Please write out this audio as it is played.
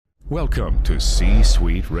Welcome to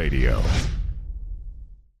C-Suite Radio.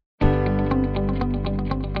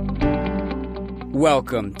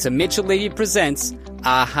 Welcome to Mitchell Levy Presents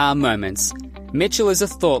Aha Moments. Mitchell is a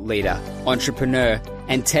thought leader, entrepreneur,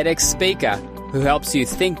 and TEDx speaker who helps you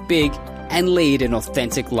think big and lead an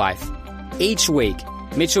authentic life. Each week,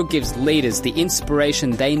 Mitchell gives leaders the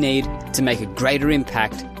inspiration they need to make a greater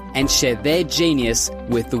impact and share their genius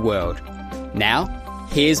with the world. Now,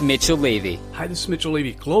 here's Mitchell Levy. Hi, this is Mitchell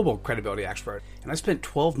Levy, global credibility expert, and I spent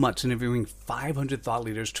 12 months interviewing 500 thought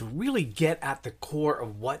leaders to really get at the core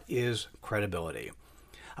of what is credibility.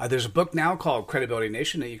 There's a book now called Credibility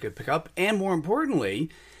Nation that you could pick up, and more importantly,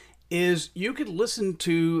 is you could listen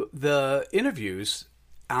to the interviews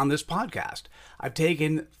on this podcast. I've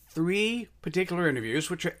taken 3 particular interviews,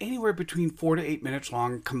 which are anywhere between 4 to 8 minutes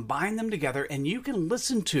long, combine them together, and you can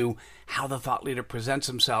listen to how the thought leader presents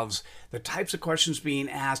themselves, the types of questions being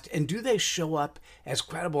asked, and do they show up as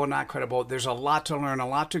credible or not credible. There's a lot to learn, a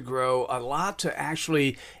lot to grow, a lot to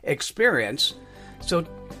actually experience. So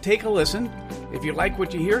take a listen. If you like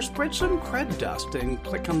what you hear, spread some cred dust and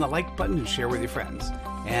click on the like button and share with your friends.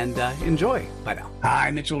 And enjoy. Bye now.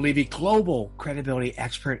 Hi, Mitchell Levy, global credibility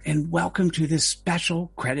expert, and welcome to this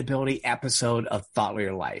special credibility episode of Thought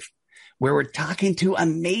Leader Life, where we're talking to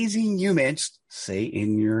amazing humans, say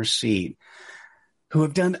in your seat, who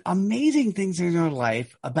have done amazing things in their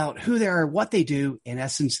life about who they are, what they do, in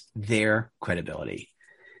essence, their credibility.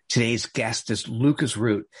 Today's guest is Lucas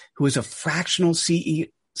Root, who is a fractional COO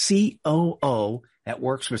that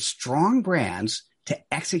works with strong brands to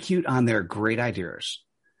execute on their great ideas.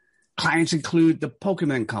 Clients include the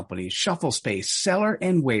Pokemon Company, Shuffle Space, Seller,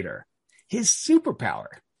 and Waiter. His superpower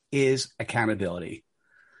is accountability.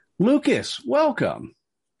 Lucas, welcome.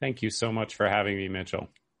 Thank you so much for having me, Mitchell.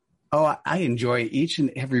 Oh, I enjoy each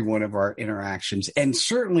and every one of our interactions, and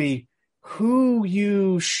certainly who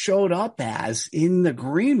you showed up as in the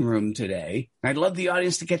green room today. I'd love the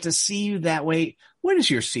audience to get to see you that way. What is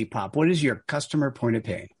your CPOP? What is your customer point of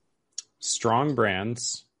pain? Strong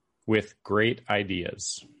brands with great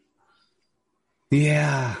ideas.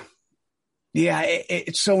 Yeah.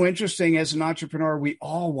 It's so interesting. As an entrepreneur, we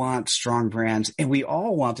all want strong brands and we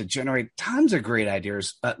all want to generate tons of great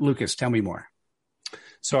ideas. Lucas, tell me more.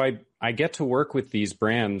 So I get to work with these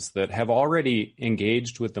brands that have already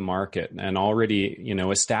engaged with the market and already,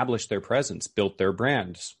 established their presence, built their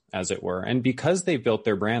brand, as it were. And because they've built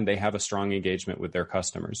their brand, they have a strong engagement with their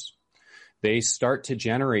customers. They start to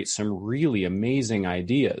generate some really amazing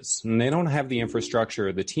ideas, and they don't have the infrastructure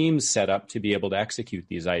or the teams set up to be able to execute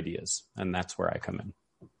these ideas. And that's where I come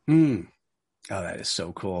in. Oh, that is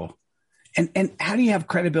so cool. And how do you have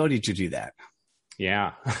credibility to do that?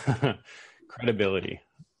 Yeah. Credibility,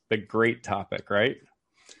 the great topic, right?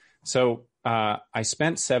 So I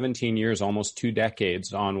spent 17 years, almost 2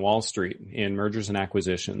 decades on Wall Street in mergers and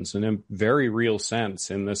acquisitions, in a very real sense,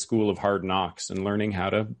 in the school of hard knocks and learning how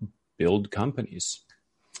to build companies.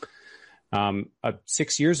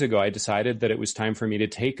 6 years ago, I decided that it was time for me to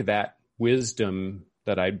take that wisdom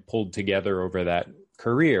that I'd pulled together over that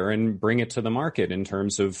career and bring it to the market in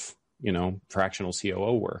terms of, fractional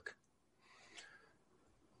COO work.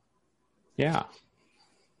 Yeah.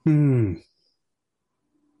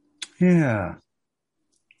 Yeah.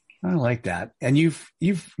 I like that. And you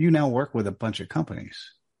now work with a bunch of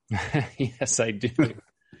companies. Yes, I do.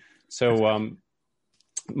 So,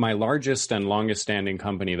 my largest and longest standing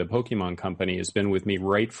company, the Pokemon Company, has been with me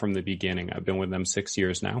right from the beginning. I've been with them 6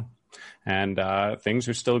 years now, and things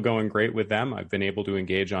are still going great with them. I've been able to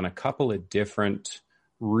engage on a couple of different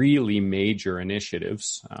really major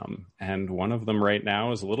initiatives. And one of them right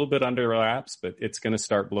now is a little bit under wraps, but it's going to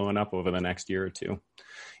start blowing up over the next year or two.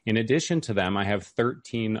 In addition to them, I have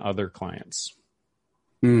 13 other clients.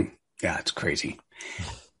 Yeah, it's crazy.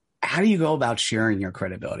 How do you go about sharing your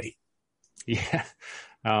credibility? Yeah.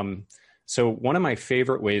 So one of my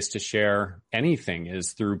favorite ways to share anything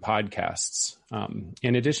is through podcasts.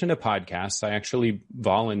 In addition to podcasts, I actually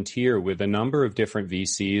volunteer with a number of different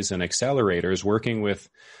VCs and accelerators working with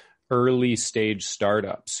early stage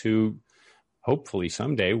startups who hopefully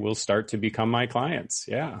someday will start to become my clients.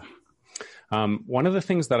 Yeah. One of the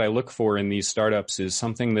things that I look for in these startups is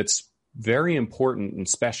something that's very important and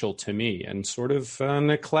special to me, and sort of an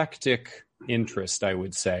eclectic interest, I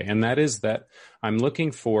would say. And that is that I'm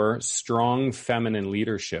looking for strong feminine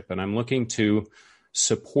leadership, and I'm looking to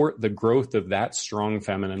support the growth of that strong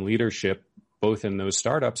feminine leadership, both in those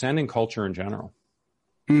startups and in culture in general.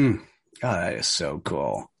 Oh, that is so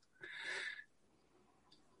cool.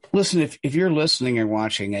 Listen, if you're listening and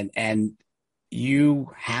watching and you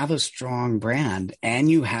have a strong brand and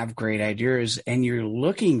you have great ideas and you're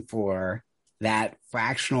looking for that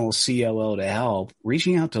fractional COO to help,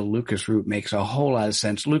 reaching out to Lucas Root makes a whole lot of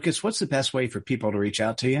sense. Lucas, what's the best way for people to reach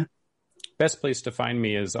out to you? Best place to find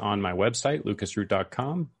me is on my website,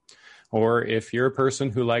 lucasroot.com. Or if you're a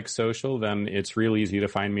person who likes social, then it's real easy to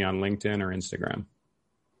find me on LinkedIn or Instagram.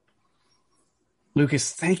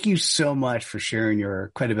 Lucas, thank you so much for sharing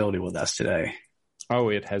your credibility with us today. Oh,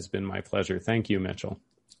 it has been my pleasure. Thank you, Mitchell.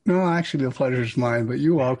 No, actually, the pleasure's mine, but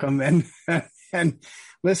you're welcome. And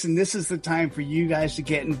listen, this is the time for you guys to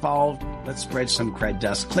get involved. Let's spread some cred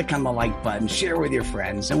dust. Click on the like button, share with your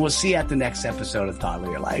friends, and we'll see you at the next episode of Thought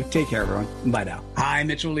Leader Life. Take care, everyone. Bye now. Hi,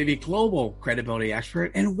 Mitchell Levy, global credibility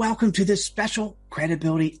expert, and welcome to this special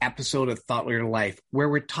credibility episode of Thought Leader Life, where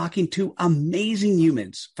we're talking to amazing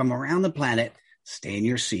humans from around the planet. Stay in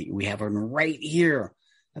your seat. We have them right here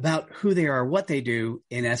about who they are, what they do,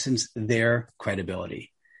 in essence, their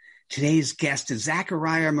credibility. Today's guest is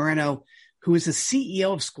Zachariah Moreno, who is the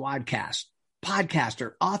CEO of Squadcast,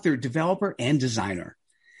 podcaster, author, developer, and designer.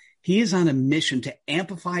 He is on a mission to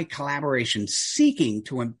amplify collaboration, seeking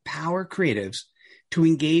to empower creatives to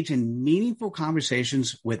engage in meaningful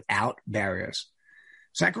conversations without barriers.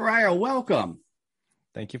 Zachariah, welcome.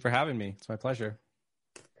 Thank you for having me. It's my pleasure.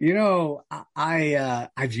 You know,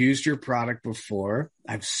 I've used your product before.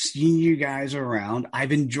 I've seen you guys around.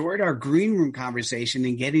 I've enjoyed our green room conversation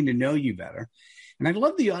and getting to know you better. And I'd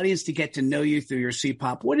love the audience to get to know you through your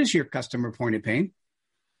CPOP. What is your customer point of pain?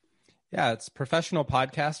 Yeah, it's professional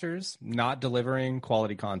podcasters not delivering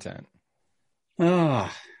quality content. It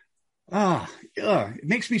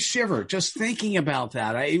makes me shiver just thinking about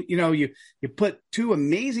that. You put two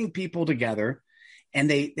amazing people together, and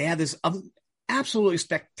they have this absolutely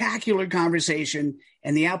spectacular conversation,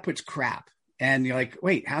 and the output's crap. And you're like,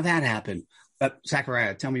 wait, how'd that happen?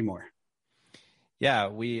 Zachariah, tell me more. Yeah,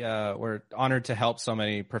 we're honored to help so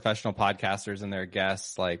many professional podcasters and their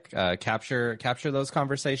guests capture those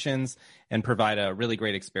conversations and provide a really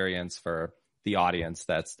great experience for the audience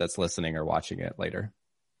that's listening or watching it later.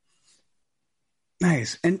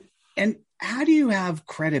 Nice. And how do you have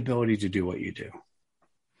credibility to do what you do?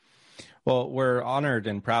 Well, we're honored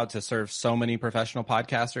and proud to serve so many professional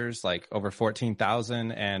podcasters, like over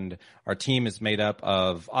 14,000, and our team is made up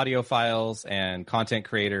of audiophiles and content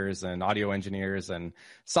creators and audio engineers and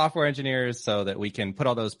software engineers, so that we can put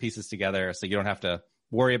all those pieces together so you don't have to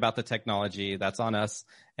worry about the technology. That's on us,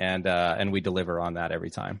 and we deliver on that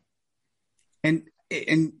every time. And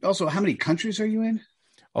also, how many countries are you in?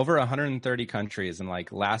 Over 130 countries, and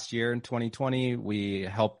last year in 2020, we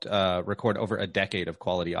helped record over a decade of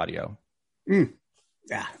quality audio.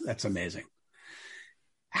 Yeah, that's amazing.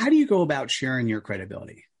 How do you go about sharing your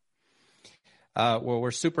credibility? Well,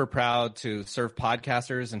 we're super proud to serve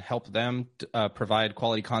podcasters and help them provide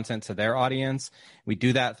quality content to their audience. We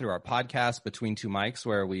do that through our podcast, Between Two Mics,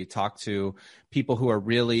 where we talk to people who are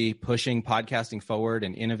really pushing podcasting forward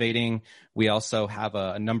and innovating. We also have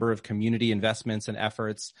a number of community investments and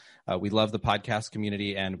efforts. We love the podcast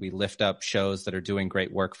community, and we lift up shows that are doing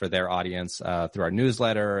great work for their audience through our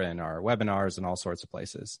newsletter and our webinars and all sorts of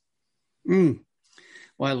places.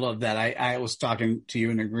 Well, I love that. I was talking to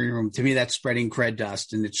you in the green room. To me, that's spreading cred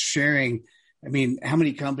dust, and it's sharing. I mean, how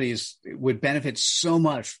many companies would benefit so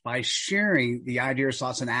much by sharing the ideas,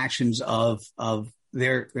 thoughts, and actions of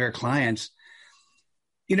their clients?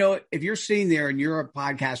 You know, if you're sitting there and you're a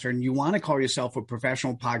podcaster and you want to call yourself a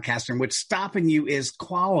professional podcaster, and what's stopping you is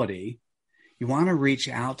quality, you want to reach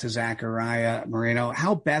out to Zachariah Moreno.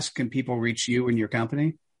 How best can people reach you and your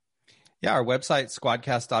company? Yeah, our website,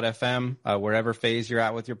 squadcast.fm, wherever phase you're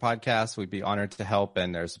at with your podcast, we'd be honored to help.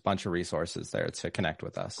 And there's a bunch of resources there to connect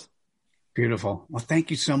with us. Beautiful. Well,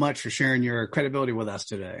 thank you so much for sharing your credibility with us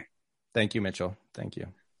today. Thank you, Mitchell. Thank you.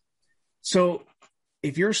 So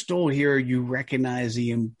if you're still here, you recognize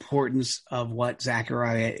the importance of what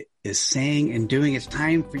Zachariah is saying and doing. It's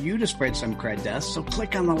time for you to spread some cred dust. So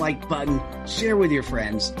click on the like button, share with your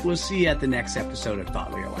friends. We'll see you at the next episode of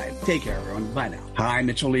Thought Leader Life. Take care, everyone. Bye now. Hi,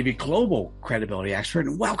 Mitchell Levy, global credibility expert,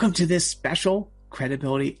 and welcome to this special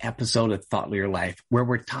credibility episode of Thought Leader Life, where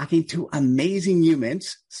we're talking to amazing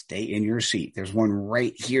humans. Stay in your seat. There's one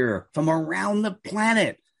right here from around the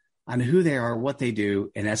planet on who they are, what they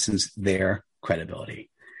do, in essence, their credibility.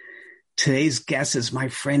 Today's guest is my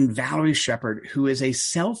friend Valerie Sheppard, who is a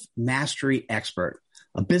self-mastery expert,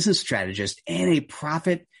 a business strategist, and a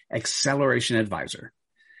profit acceleration advisor.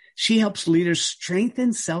 She helps leaders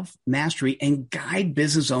strengthen self-mastery and guide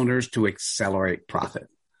business owners to accelerate profit.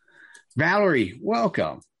 Valerie,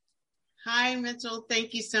 welcome. Hi, Mitchell.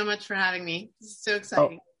 Thank you so much for having me. This is so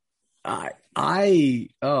exciting. I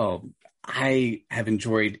have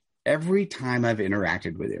enjoyed every time I've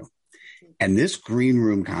interacted with you. And this green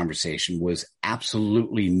room conversation was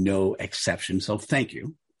absolutely no exception. So thank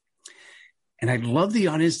you. And I'd love the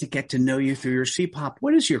audience to get to know you through your CPOP.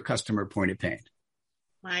 What is your customer point of pain?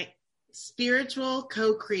 My spiritual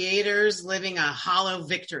co-creators living a hollow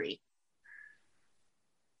victory.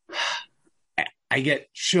 I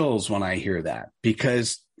get chills when I hear that,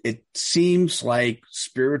 because it seems like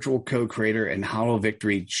spiritual co-creator and hollow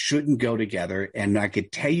victory shouldn't go together. And I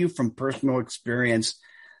could tell you from personal experience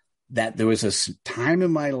that there was a time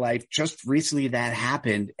in my life just recently that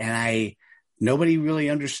happened, and nobody really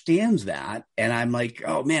understands that. And I'm like,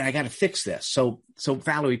 oh man, I got to fix this. So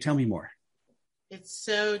Valerie, tell me more. It's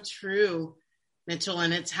so true, Mitchell.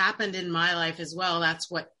 And it's happened in my life as well.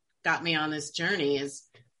 That's what got me on this journey is,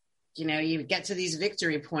 you get to these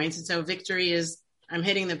victory points. And so victory is I'm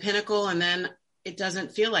hitting the pinnacle and then it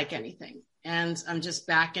doesn't feel like anything. And I'm just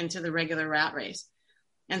back into the regular rat race.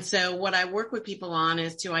 And so what I work with people on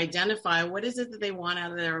is to identify what is it that they want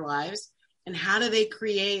out of their lives and how do they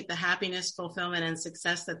create the happiness, fulfillment, and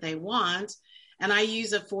success that they want. And I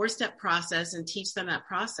use a 4-step process and teach them that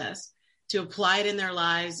process to apply it in their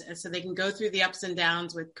lives so they can go through the ups and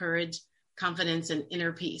downs with courage, confidence, and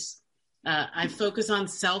inner peace. I focus on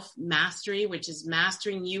self-mastery, which is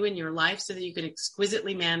mastering you and your life so that you can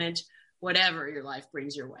exquisitely manage whatever your life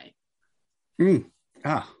brings your way.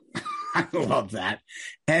 I love that.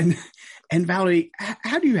 And Valerie,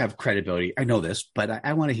 how do you have credibility? I know this, but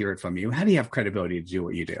I want to hear it from you. How do you have credibility to do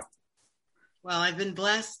what you do? Well, I've been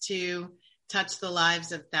blessed to touch the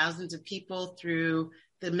lives of thousands of people through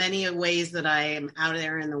the many ways that I am out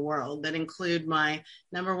there in the world that include my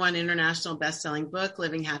 #1 international best-selling book,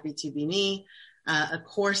 Living Happy to Be Me, a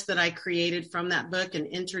course that I created from that book and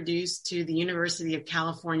introduced to the University of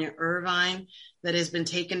California, Irvine, that has been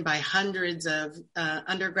taken by hundreds of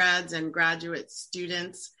undergrads and graduate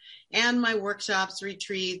students, and my workshops,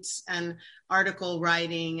 retreats, and article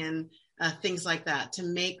writing and things like that to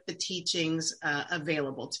make the teachings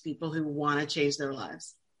available to people who want to change their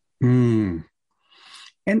lives.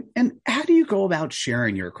 And how do you go about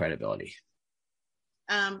sharing your credibility?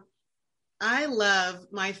 My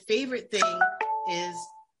favorite thing is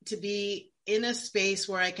to be in a space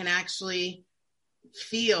where I can actually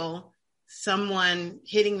feel someone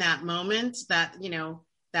hitting that moment, that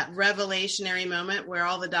revelationary moment where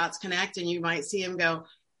all the dots connect and you might see them go,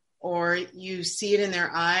 or you see it in their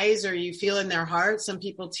eyes or you feel in their heart. Some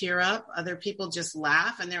people tear up, other people just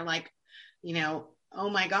laugh and they're like, oh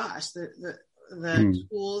my gosh, the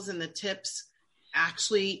tools and the tips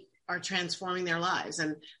actually are transforming their lives.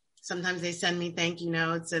 And sometimes they send me thank you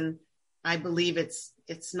notes, and I believe it's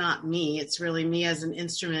not me. It's really me as an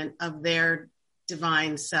instrument of their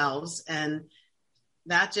divine selves. And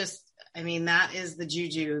that is the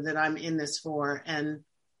juju that I'm in this for. And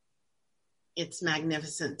it's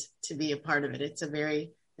magnificent to be a part of it. It's a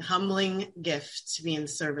very humbling gift to be in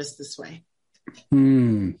service this way.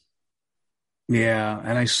 Yeah.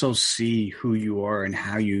 And I so see who you are and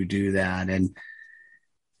how you do that.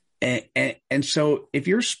 And so if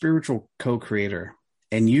you're a spiritual co-creator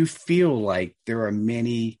and you feel like there are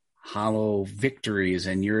many hollow victories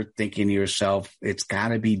and you're thinking to yourself, it's got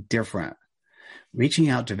to be different, reaching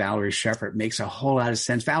out to Valerie Sheppard makes a whole lot of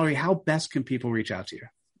sense. Valerie, how best can people reach out to you?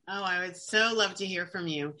 Oh, I would so love to hear from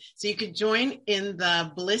you. So you could join in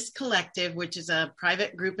the Bliss Collective, which is a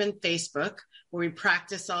private group in Facebook where we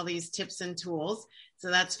practice all these tips and tools.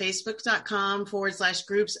 So that's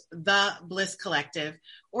facebook.com/groups, The Bliss Collective.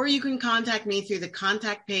 Or you can contact me through the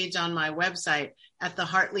contact page on my website at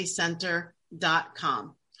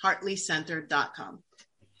thehartleycenter.com, hartleycenter.com.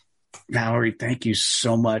 Valerie, thank you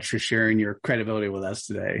so much for sharing your credibility with us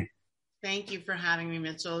today. Thank you for having me,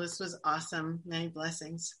 Mitchell. This was awesome. Many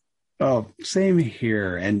blessings. Oh, same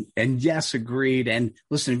here. And yes, agreed. And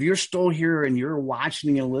listen, if you're still here and you're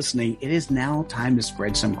watching and listening, it is now time to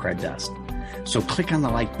spread some cred dust. So click on the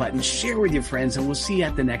like button, share with your friends, and we'll see you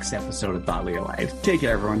at the next episode of Thought Leader Life. Take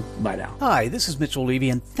care, everyone. Bye now. Hi, this is Mitchell Levy,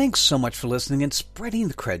 and thanks so much for listening and spreading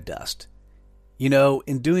the cred dust.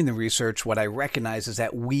 In doing the research, what I recognize is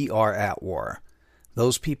that we are at war.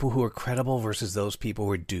 Those people who are credible versus those people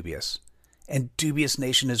who are dubious. And Dubious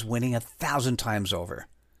Nation is winning 1,000 times over.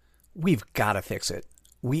 We've got to fix it.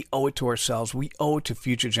 We owe it to ourselves. We owe it to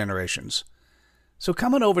future generations. So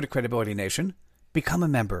come on over to Credibility Nation, become a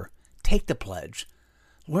member, take the pledge,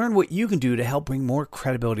 learn what you can do to help bring more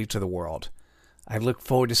credibility to the world. I look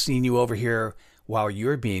forward to seeing you over here while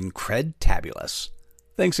you're being cred-tabulous.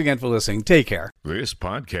 Thanks again for listening. Take care. This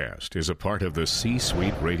podcast is a part of the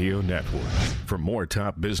C-Suite Radio Network. For more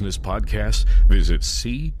top business podcasts, visit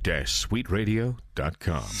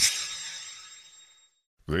c-suiteradio.com.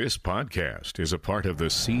 This podcast is a part of the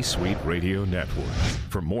C-Suite Radio Network.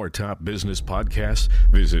 For more top business podcasts,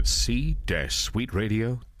 visit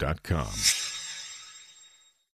c-suiteradio.com.